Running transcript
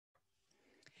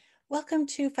Welcome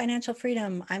to Financial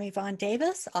Freedom. I'm Yvonne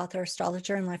Davis, author,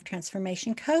 astrologer, and life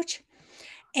transformation coach.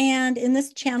 And in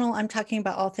this channel, I'm talking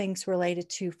about all things related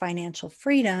to financial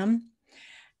freedom,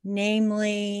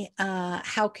 namely,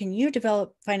 how can you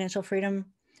develop financial freedom?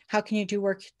 How can you do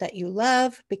work that you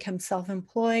love, become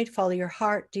self-employed, follow your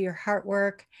heart, do your heart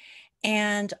work,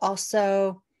 and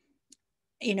also,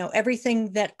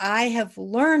 everything that I have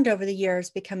learned over the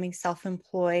years becoming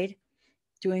self-employed,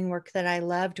 doing work that I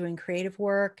love, doing creative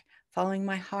work, following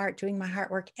my heart, doing my heart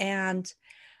work, and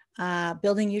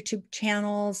building YouTube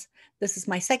channels. This is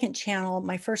my second channel.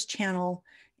 My first channel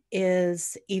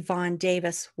is Yvonne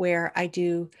Davis, where I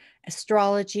do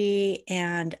astrology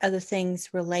and other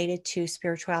things related to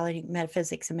spirituality,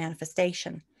 metaphysics, and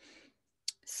manifestation.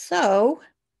 So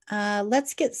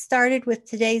let's get started with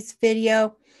today's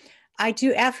video. I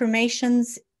do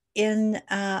affirmations on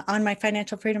my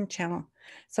Financial Freedom channel.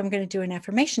 So I'm going to do an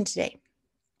affirmation today.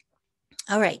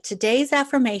 All right, today's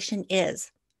affirmation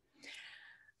is,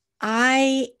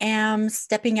 I am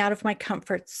stepping out of my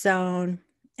comfort zone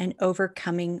and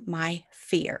overcoming my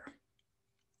fear.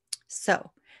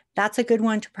 So that's a good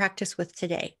one to practice with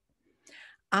today.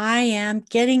 I am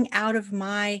getting out of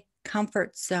my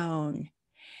comfort zone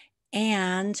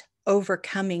and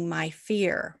overcoming my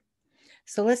fear.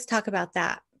 So let's talk about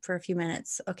that for a few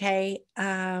minutes, okay?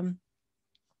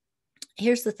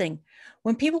 Here's the thing.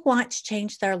 When people want to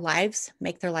change their lives,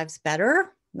 make their lives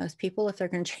better, most people, if they're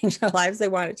going to change their lives, they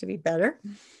want it to be better.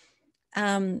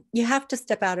 You have to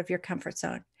step out of your comfort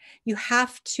zone. You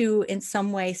have to, in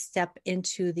some way, step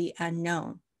into the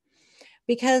unknown.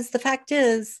 Because the fact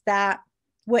is that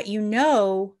what you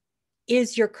know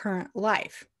is your current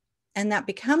life. And that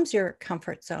becomes your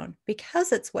comfort zone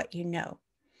because it's what you know.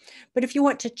 But if you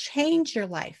want to change your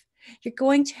life, you're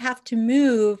going to have to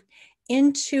move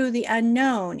into the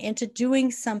unknown, into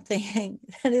doing something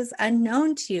that is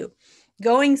unknown to you,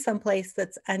 going someplace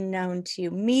that's unknown to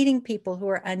you, meeting people who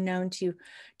are unknown to you,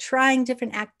 trying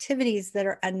different activities that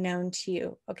are unknown to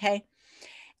you, okay?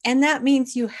 And that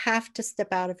means you have to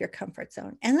step out of your comfort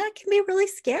zone. And that can be really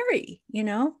scary,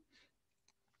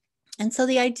 And so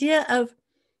the idea of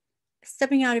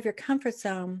stepping out of your comfort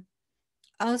zone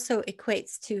also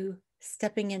equates to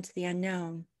stepping into the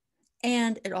unknown.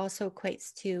 And it also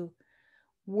equates to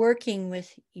working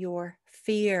with your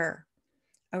fear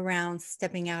around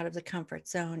stepping out of the comfort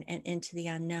zone and into the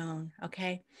unknown,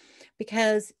 okay?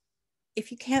 Because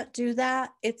if you can't do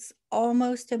that, it's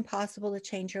almost impossible to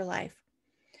change your life,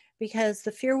 because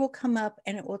the fear will come up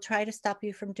and it will try to stop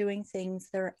you from doing things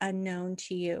that are unknown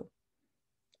to you.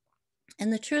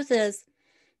 And the truth is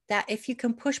that if you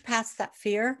can push past that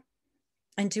fear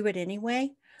and do it anyway,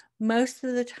 most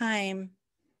of the time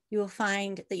you will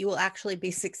find that you will actually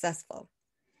be successful.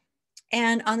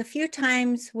 And on the few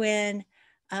times when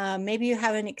maybe you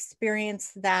have an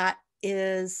experience that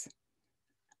is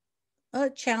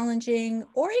challenging,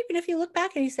 or even if you look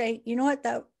back and you say, you know what,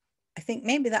 I think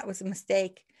maybe that was a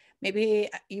mistake. Maybe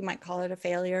you might call it a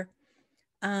failure.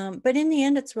 But in the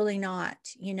end, it's really not.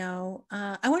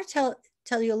 I want to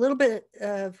tell you a little bit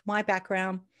of my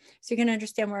background so you're going to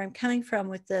understand where I'm coming from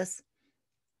with this.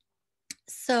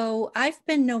 So I've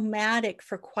been nomadic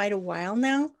for quite a while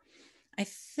now. I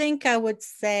think I would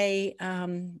say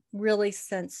really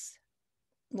since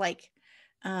as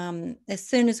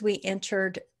soon as we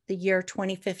entered the year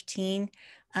 2015,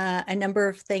 a number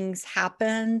of things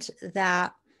happened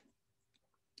that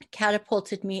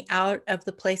catapulted me out of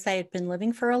the place I had been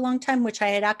living for a long time, which I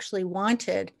had actually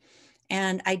wanted.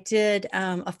 And I did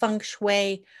a feng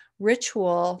shui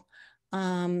ritual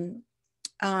on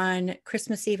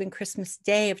Christmas Eve and Christmas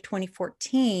Day of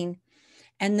 2014.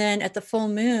 And then at the full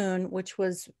moon, which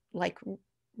was like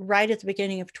right at the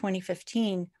beginning of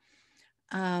 2015,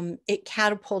 it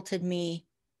catapulted me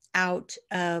out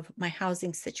of my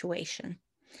housing situation.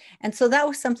 And so that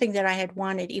was something that I had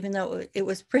wanted, even though it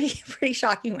was pretty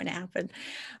shocking when it happened.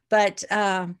 But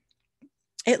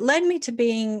it led me to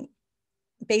being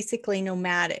basically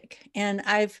nomadic. And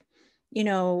I've,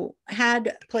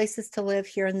 had places to live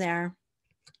here and there.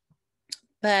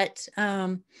 But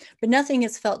nothing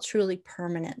has felt truly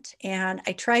permanent. And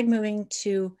I tried moving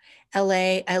to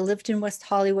LA. I lived in West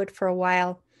Hollywood for a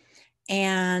while,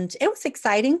 and it was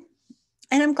exciting.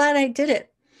 And I'm glad I did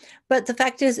it. But the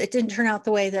fact is, it didn't turn out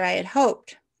the way that I had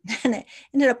hoped. And it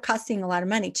ended up costing a lot of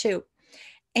money too.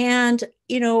 And,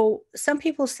 some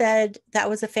people said that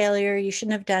was a failure. You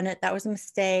shouldn't have done it. That was a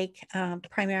mistake.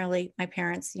 Primarily my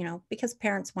parents, because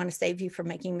parents want to save you from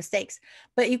making mistakes,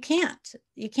 but you can't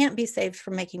be saved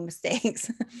from making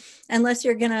mistakes unless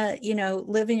you're going to,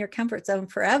 live in your comfort zone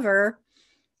forever.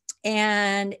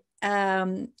 And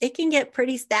it can get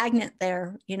pretty stagnant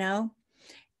there, you know,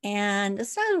 and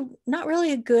it's not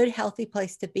really a good, healthy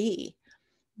place to be.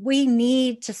 We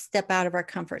need to step out of our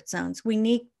comfort zones. We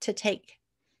need to take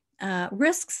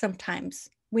risks sometimes.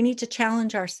 We need to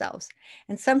challenge ourselves.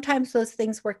 And sometimes those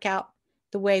things work out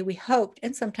the way we hoped,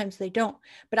 and sometimes they don't.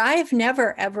 But I have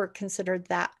never, ever considered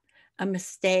that a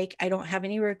mistake. I don't have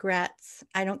any regrets.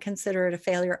 I don't consider it a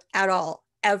failure at all,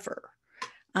 ever.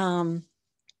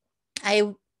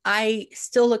 I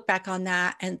still look back on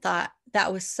that and thought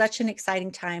that was such an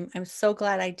exciting time. I'm so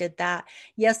glad I did that.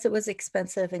 Yes, it was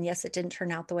expensive, and yes, it didn't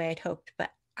turn out the way I'd hoped,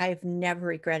 but I've never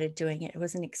regretted doing it. It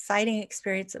was an exciting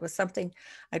experience. It was something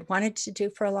I'd wanted to do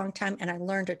for a long time, and I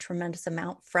learned a tremendous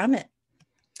amount from it.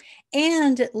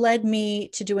 And it led me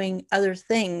to doing other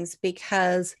things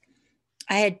because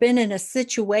I had been in a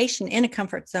situation, in a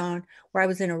comfort zone, where I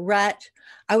was in a rut.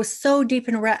 I was so deep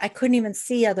in a rut, I couldn't even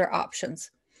see other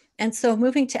options. And so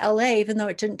moving to LA, even though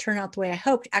it didn't turn out the way I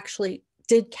hoped, actually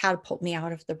did catapult me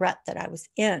out of the rut that I was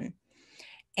in,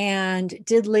 and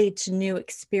did lead to new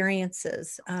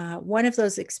experiences. One of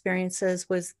those experiences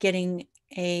was getting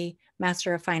a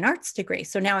Master of Fine Arts degree.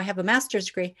 So now I have a master's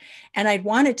degree, and I'd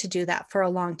wanted to do that for a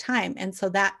long time. And so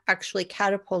that actually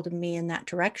catapulted me in that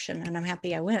direction, and I'm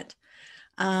happy I went.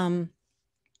 And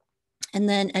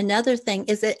then another thing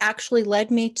is it actually led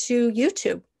me to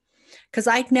YouTube, because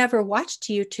I'd never watched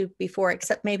YouTube before,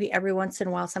 except maybe every once in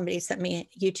a while somebody sent me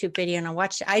a YouTube video and I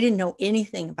watched it. I didn't know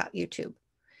anything about YouTube.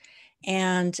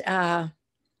 And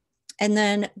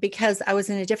then because I was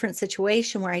in a different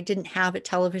situation where I didn't have a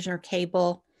television or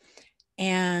cable,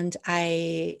 and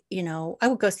I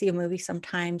would go see a movie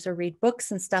sometimes or read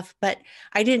books and stuff, but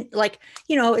I didn't like,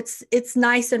 it's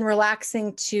nice and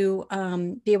relaxing to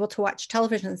be able to watch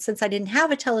television. Since I didn't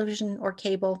have a television or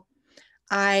cable,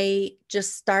 I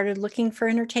just started looking for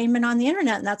entertainment on the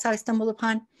internet, and that's how I stumbled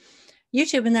upon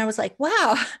YouTube. And I was like,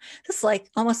 wow, this is like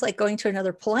almost like going to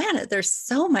another planet. There's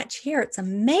so much here. It's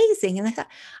amazing. And I thought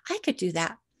I could do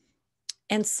that.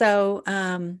 And so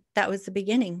that was the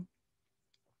beginning.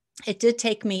 It did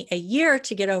take me a year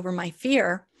to get over my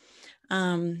fear.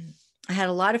 I had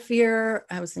a lot of fear.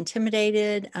 I was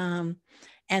intimidated. And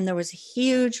there was a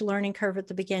huge learning curve at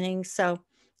the beginning. So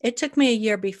it took me a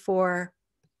year before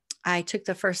I took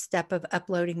the first step of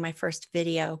uploading my first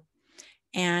video.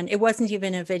 And it wasn't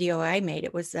even a video I made.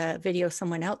 It was a video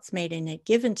someone else made and had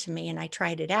given to me, and I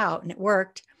tried it out and it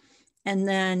worked. And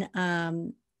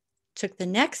then took the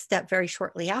next step very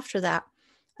shortly after that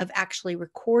of actually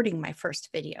recording my first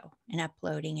video and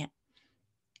uploading it.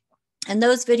 And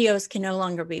those videos can no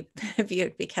longer be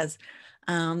viewed because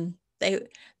they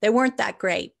weren't that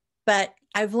great. But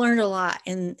I've learned a lot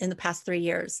in the past 3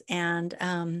 years, and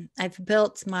I've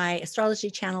built my astrology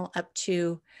channel up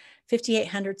to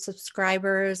 5,800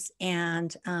 subscribers,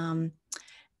 and I'm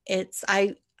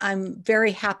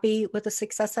very happy with the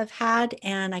success I've had,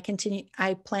 and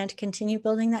I plan to continue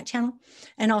building that channel,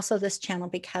 and also this channel,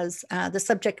 because the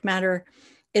subject matter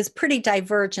is pretty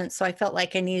divergent. So I felt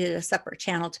like I needed a separate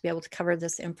channel to be able to cover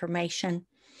this information.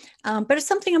 But it's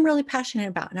something I'm really passionate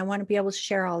about, and I want to be able to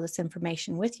share all this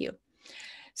information with you.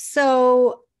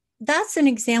 So that's an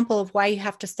example of why you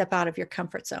have to step out of your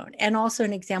comfort zone, and also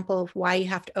an example of why you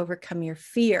have to overcome your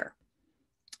fear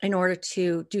in order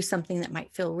to do something that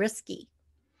might feel risky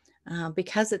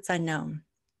because it's unknown.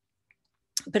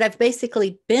 But I've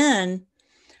basically been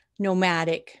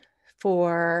nomadic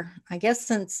for, I guess,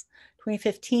 since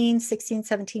 2015, 16,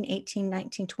 17, 18,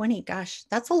 19, 20. Gosh,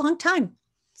 that's a long time.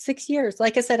 6 years.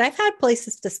 Like I said, I've had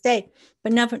places to stay,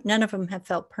 but none of them have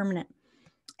felt permanent.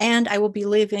 And I will be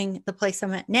leaving the place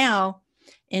I'm at now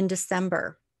in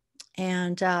December.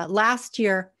 And last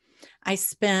year, I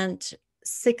spent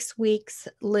 6 weeks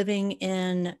living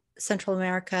in Central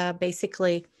America,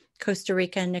 basically Costa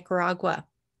Rica and Nicaragua.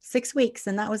 6 weeks,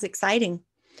 and that was exciting.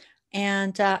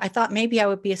 And I thought maybe I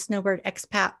would be a snowbird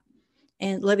expat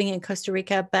and living in Costa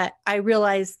Rica, but I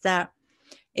realized that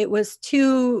it was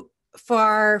too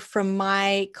far from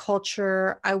my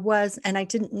culture. And I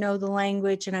didn't know the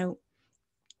language, and I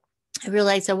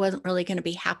realized I wasn't really going to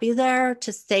be happy there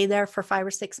to stay there for 5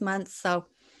 or 6 months. So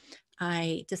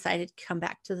I decided to come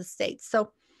back to the States.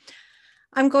 So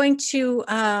I'm going to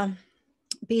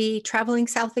be traveling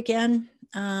south again.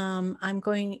 I'm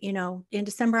going, in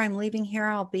December, I'm leaving here.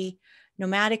 I'll be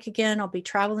nomadic again. I'll be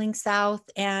traveling south.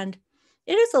 And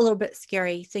it is a little bit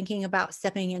scary thinking about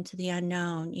stepping into the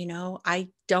unknown. I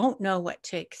don't know what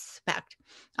to expect.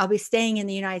 I'll be staying in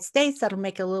the United States. That'll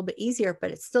make it a little bit easier,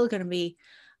 but it's still going to be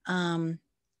an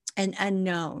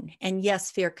unknown. And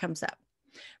yes, fear comes up.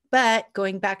 But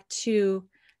going back to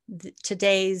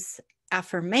today's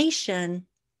affirmation,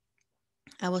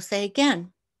 I will say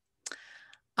again,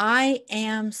 I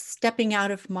am stepping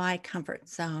out of my comfort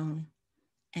zone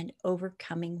and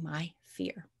overcoming my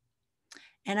fear.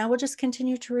 And I will just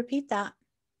continue to repeat that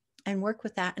and work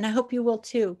with that. And I hope you will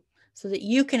too, so that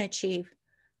you can achieve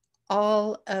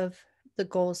all of the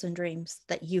goals and dreams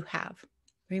that you have.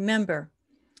 Remember,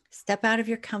 step out of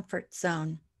your comfort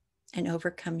zone and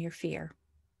overcome your fear.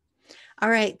 All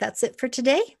right, that's it for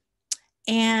today.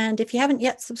 And if you haven't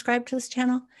yet subscribed to this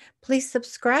channel, please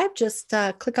subscribe. Just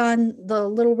click on the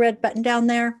little red button down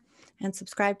there and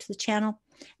subscribe to the channel.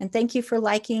 And thank you for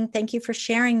liking. Thank you for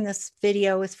sharing this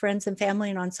video with friends and family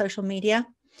and on social media.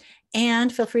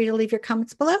 And feel free to leave your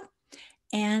comments below.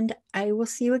 And I will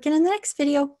see you again in the next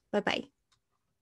video. Bye-bye.